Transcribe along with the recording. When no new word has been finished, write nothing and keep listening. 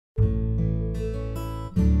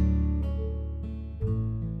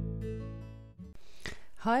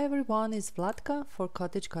Hi everyone, it's Vladka for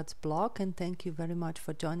Cottage Cuts blog, and thank you very much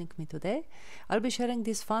for joining me today. I'll be sharing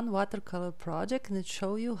this fun watercolor project and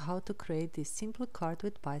show you how to create this simple card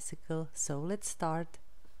with bicycle. So let's start.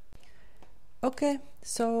 Okay,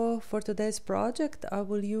 so for today's project I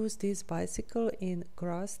will use this bicycle in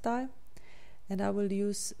grass dye, and I will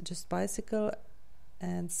use just bicycle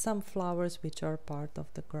and some flowers which are part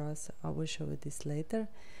of the grass. I will show you this later.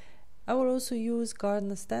 I will also use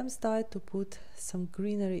garden stems dye to put some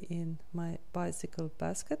greenery in my bicycle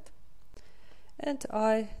basket. And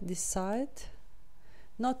I decide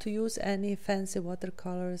not to use any fancy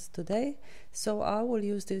watercolors today, so I will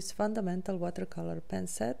use this fundamental watercolor pen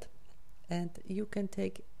set, and you can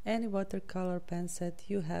take any watercolor pen set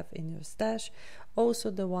you have in your stash, also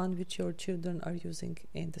the one which your children are using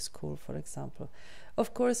in the school, for example.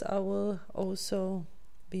 Of course, I will also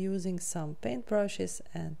be using some paint brushes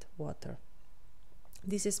and water.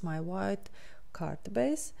 This is my white card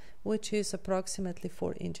base, which is approximately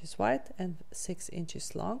 4 inches wide and 6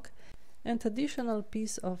 inches long, and additional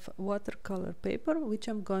piece of watercolor paper which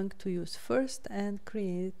I'm going to use first and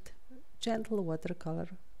create gentle watercolor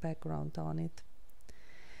background on it.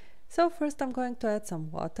 So first I'm going to add some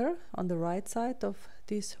water on the right side of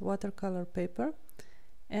this watercolor paper,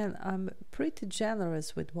 and I'm pretty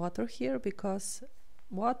generous with water here because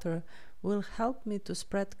water will help me to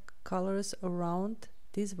spread colors around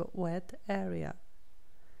this wet area.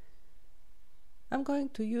 I'm going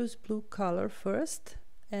to use blue color first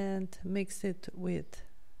and mix it with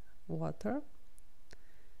water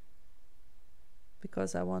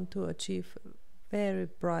because I want to achieve very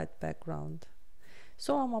bright background.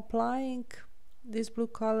 So I'm applying this blue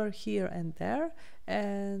color here and there,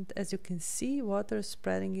 and as you can see, water is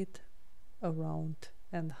spreading it around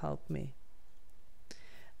and help me.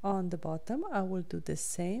 On the bottom I will do the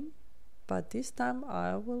same, but this time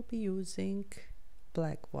I will be using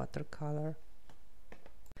black watercolor.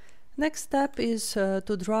 Next step is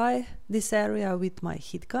to dry this area with my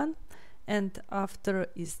heat gun, and after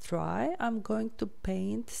it's dry I'm going to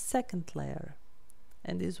paint second layer,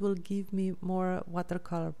 and this will give me more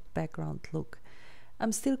watercolor background look.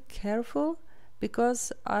 I'm still careful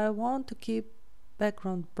because I want to keep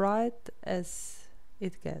background bright as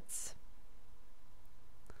it gets.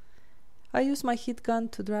 I use my heat gun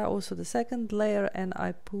to dry also the second layer, and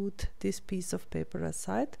I put this piece of paper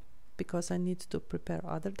aside because I need to prepare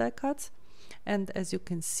other die cuts. And as you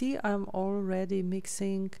can see, I'm already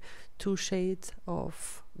mixing 2 shades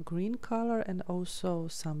of green color and also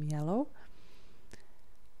some yellow.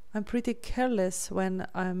 I'm pretty careless when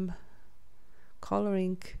I'm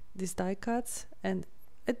coloring these die cuts, and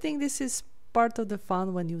I think this is part of the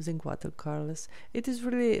fun when using watercolors. It is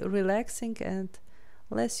really relaxing, and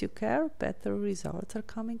less you care, better results are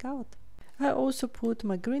coming out. I also put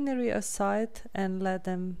my greenery aside and let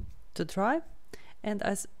them to dry, and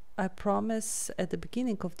as I promised at the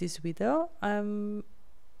beginning of this video, I'm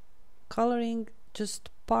coloring just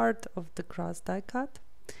part of the grass die cut.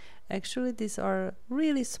 Actually, these are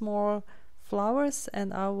really small flowers,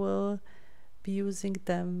 and I will be using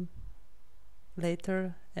them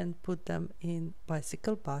later and put them in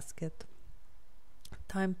bicycle basket.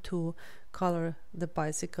 Time to color the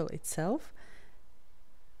bicycle itself.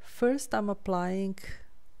 First I'm applying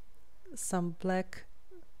some black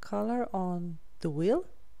color on the wheel,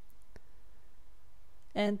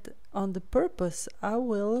 and on the purpose I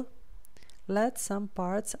will let some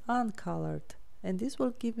parts uncolored, and this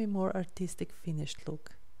will give me more artistic finished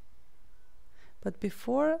look. But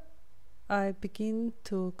before I begin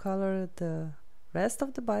to color the rest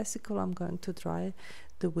of the bicycle, I'm going to dry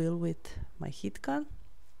the wheel with my heat gun.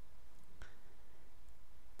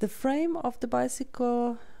 The frame of the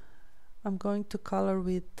bicycle I'm going to color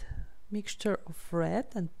with mixture of red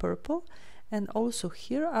and purple, and also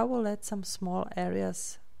here I will let some small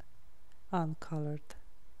areas uncolored.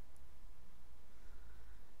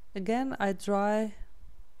 Again, I dry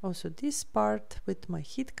also this part with my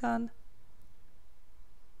heat gun,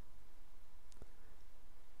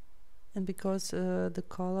 and because the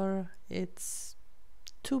color it's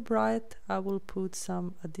too bright, I will put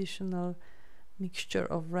some additional mixture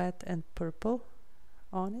of red and purple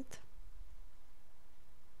on it.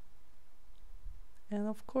 And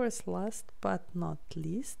of course, last but not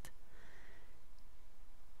least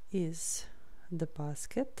is the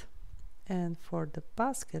basket, and for the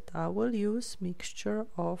basket I will use mixture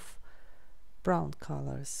of brown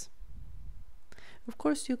colors. Of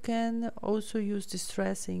course, you can also use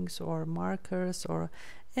distressings or markers or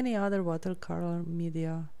any other watercolor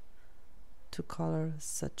media to color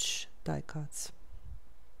such die cuts.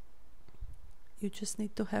 You just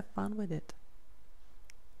need to have fun with it.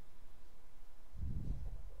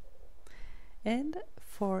 And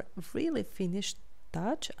for really finished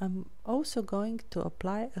touch, I'm also going to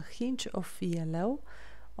apply a hint of yellow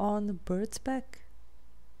on bird's back,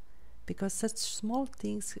 because such small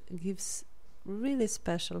things gives really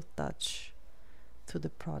special touch to the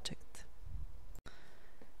project.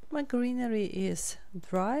 My greenery is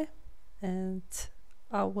dry, and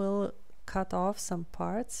I will cut off some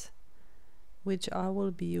parts which I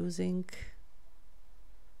will be using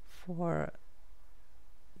for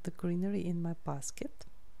the greenery in my basket.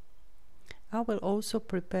 I will also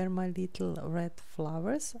prepare my little red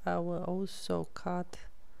flowers. I will also cut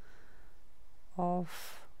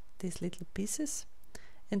off these little pieces,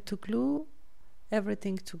 and to glue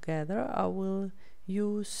everything together I will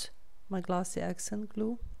use my glossy accent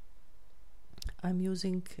glue. I'm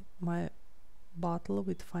using my bottle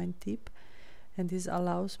with fine tip, and this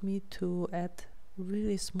allows me to add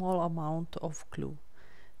really small amount of glue.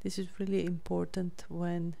 This is really important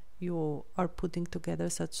when you are putting together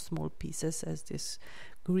such small pieces as this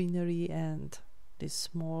greenery and these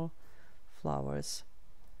small flowers.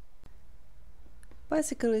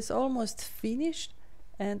 Bicycle is almost finished,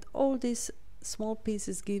 and all these small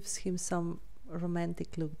pieces gives him some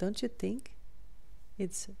romantic look, don't you think?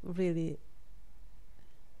 It's really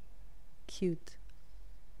cute.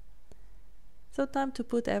 So time to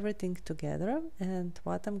put everything together, and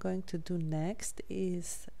what I'm going to do next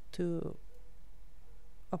is to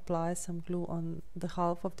apply some glue on the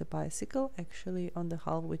half of the bicycle, actually on the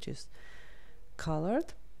half which is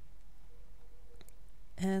colored,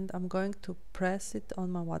 and I'm going to press it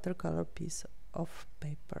on my watercolor piece of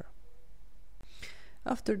paper.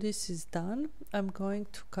 After this is done, I'm going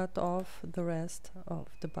to cut off the rest of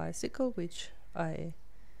the bicycle which I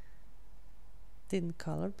didn't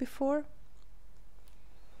color before.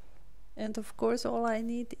 And of course all I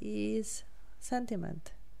need is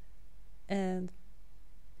sentiment, and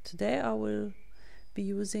today I will be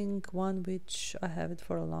using one which I have it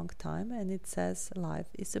for a long time, and it says "Life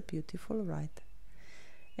is a beautiful ride."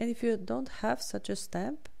 And if you don't have such a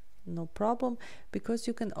stamp, no problem, because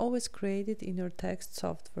you can always create it in your text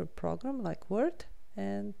software program like Word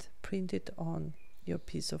and print it on your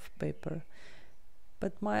piece of paper.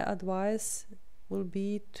 But my advice will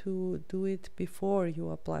be to do it before you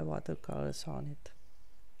apply watercolors on it.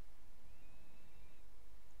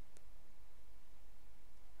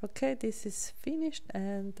 Okay, this is finished,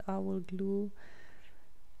 and I will glue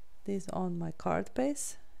this on my card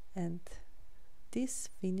base, and this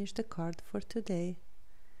finished the card for today.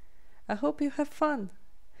 I hope you have fun,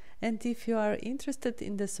 and if you are interested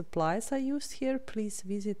in the supplies I used here, please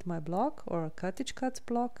visit my blog or Cottage Cuts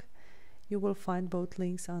blog. You will find both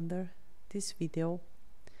links under this video.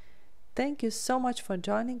 Thank you so much for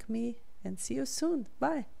joining me, and see you soon.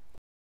 Bye!